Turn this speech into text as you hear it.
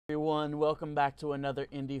Everyone, welcome back to another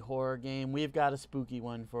indie horror game. We've got a spooky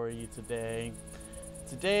one for you today.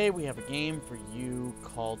 Today we have a game for you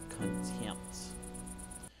called Contempt.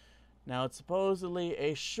 Now it's supposedly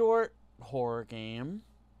a short horror game.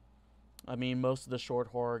 I mean, most of the short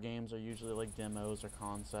horror games are usually like demos or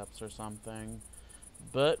concepts or something.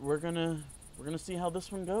 But we're gonna see how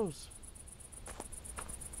this one goes.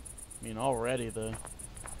 I mean, already the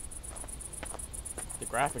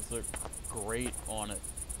graphics look great on it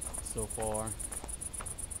so far.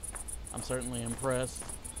 I'm certainly impressed.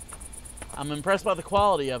 I'm impressed by the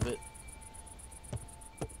quality of it.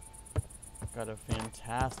 Got a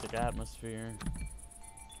fantastic atmosphere.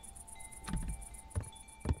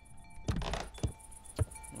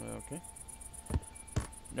 Okay.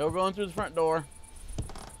 No going through the front door.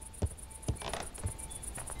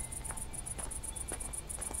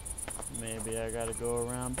 Maybe I gotta go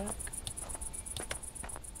around back.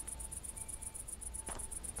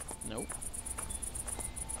 Nope.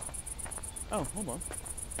 Oh, hold on.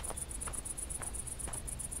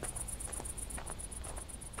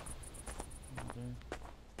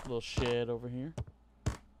 Little shed over here.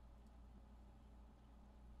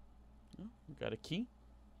 Oh, we got a key.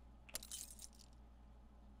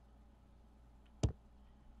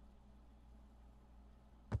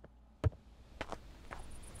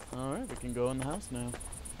 Alright, we can go in the house now.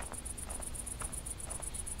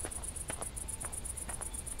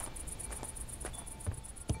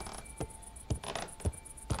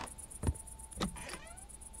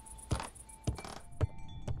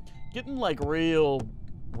 Getting like real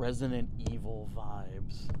Resident Evil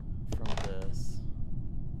vibes from this.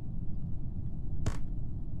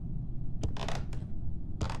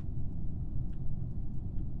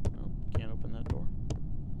 Oh, can't open that door.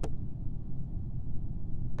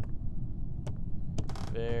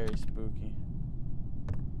 Very spooky.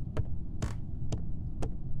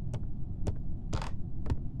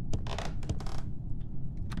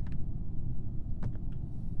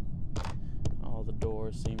 All the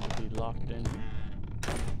doors seem to be locked in.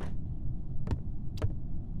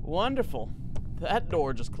 Wonderful. That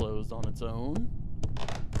door just closed on its own.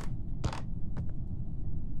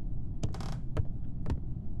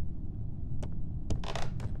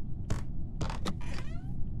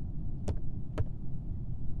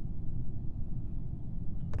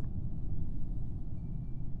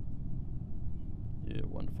 Yeah,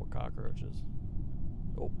 wonderful cockroaches.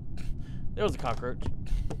 Oh, there was a cockroach.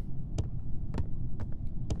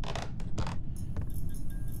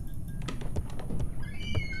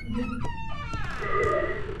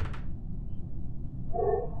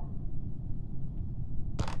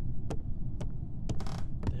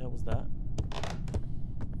 The hell was that?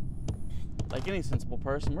 Like any sensible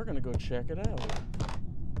person, we're gonna go check it out.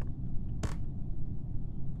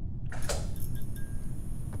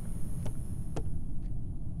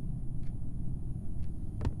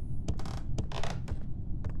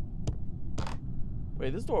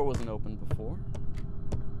 Wait, this door wasn't open before.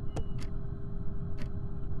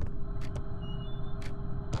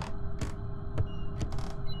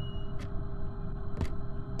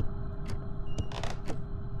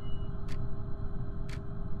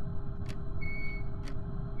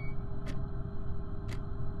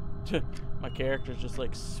 My character's just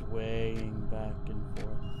like swaying back and forth.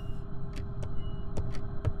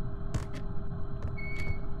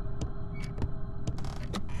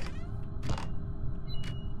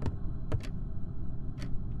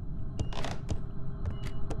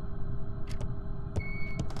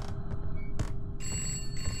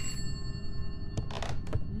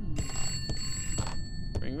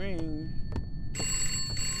 Ring ring.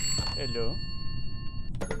 Hello.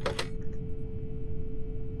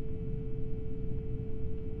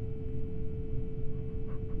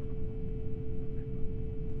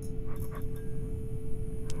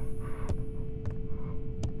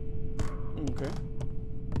 Okay.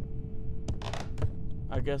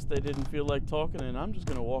 I guess they didn't feel like talking, and I'm just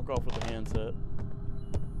gonna walk off with the handset.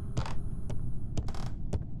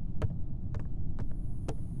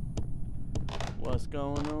 What's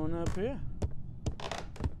going on up here?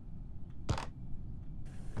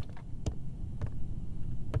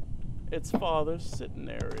 It's Father's sitting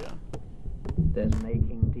area. There's an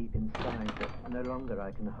aching deep inside that no longer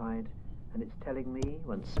I can hide, and it's telling me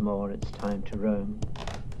once more it's time to roam.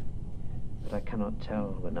 But I cannot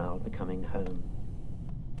tell when I'll be coming home.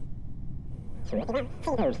 Oh,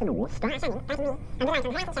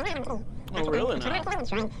 really now?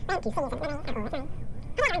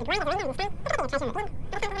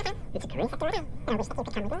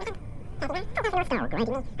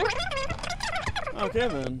 Okay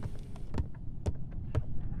then.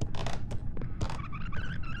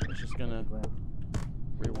 gonna well.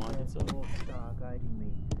 rewind There's a itself. North Star guiding me,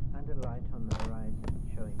 and a light on the horizon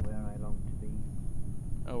showing where I long to be.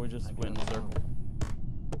 Oh, we just I went in a cannot circle.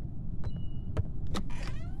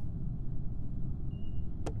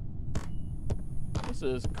 tell. This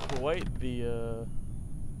is quite the,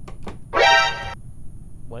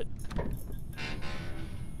 What?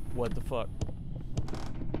 What the fuck?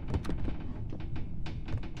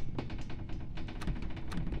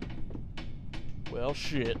 Well,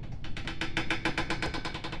 shit.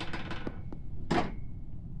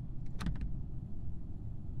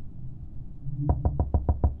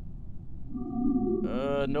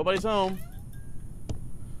 Nobody's home.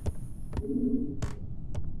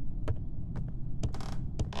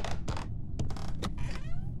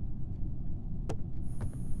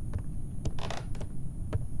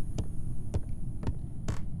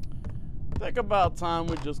 Think about time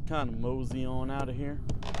we just kind of mosey on out of here,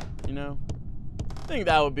 you know? I think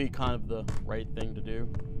that would be kind of the right thing to do.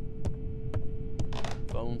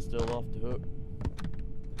 Phone's still off the hook.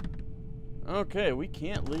 Okay, we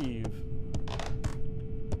can't leave.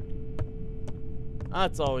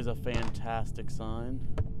 That's always a fantastic sign.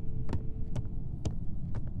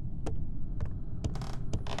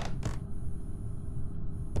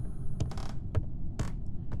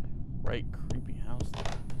 Right, creepy house there.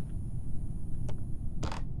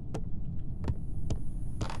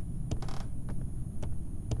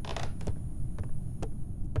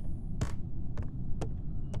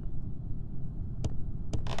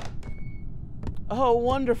 Oh,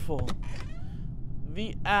 wonderful.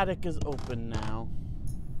 The attic is open now.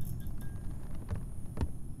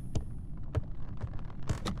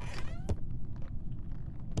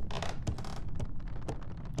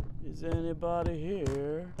 Is anybody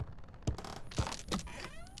here?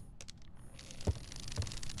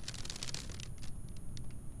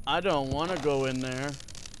 I don't want to go in there.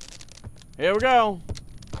 Here we go.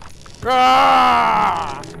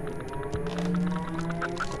 Ah!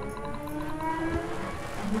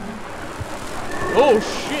 Oh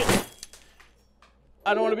shit!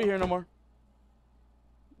 I don't want to be here no more.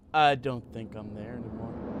 I don't think I'm there anymore.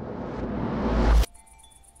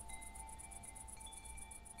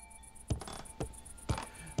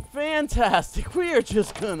 Fantastic! We are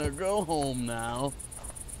just gonna go home now.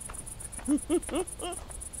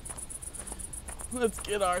 Let's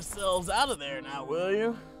get ourselves out of there now, will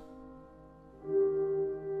you?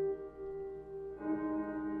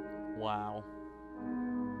 Wow.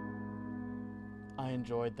 I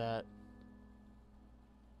enjoyed that.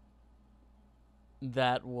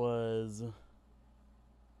 That was...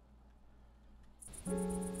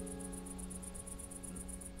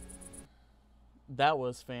 That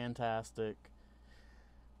was fantastic.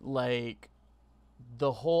 Like,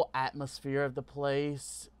 the whole atmosphere of the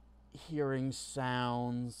place, hearing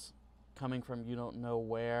sounds coming from you don't know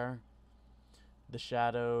where, the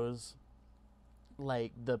shadows,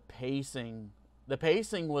 like the pacing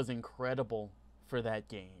was incredible for that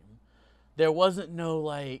game. There wasn't no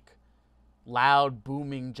like loud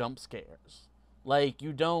booming jump scares. Like,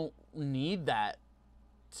 you don't need that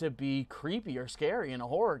to be creepy or scary in a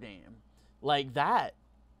horror game. Like, that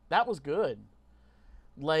was good.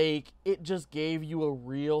 Like, it just gave you a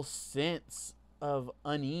real sense of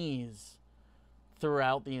unease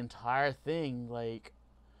throughout the entire thing. Like,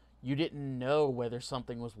 you didn't know whether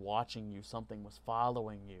something was watching you, something was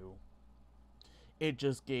following you. It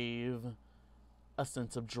just gave a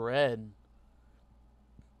sense of dread.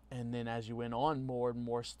 And then as you went on, more and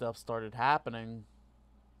more stuff started happening.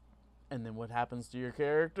 And then what happens to your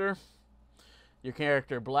character? Your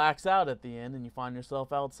character blacks out at the end and you find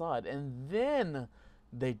yourself outside. And then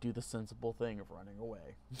they do the sensible thing of running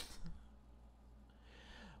away.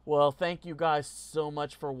 Well, thank you guys so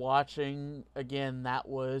much for watching. Again, that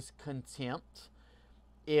was Contempt.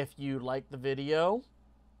 If you liked the video,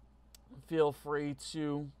 feel free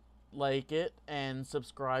to like it and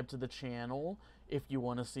subscribe to the channel if you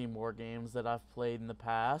want to see more games that I've played in the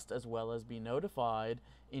past, as well as be notified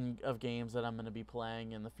of games that I'm going to be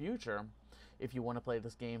playing in the future. If you want to play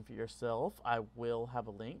this game for yourself, I will have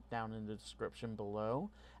a link down in the description below,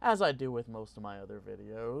 as I do with most of my other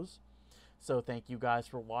videos. So thank you guys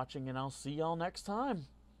for watching, and I'll see y'all next time.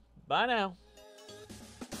 Bye now.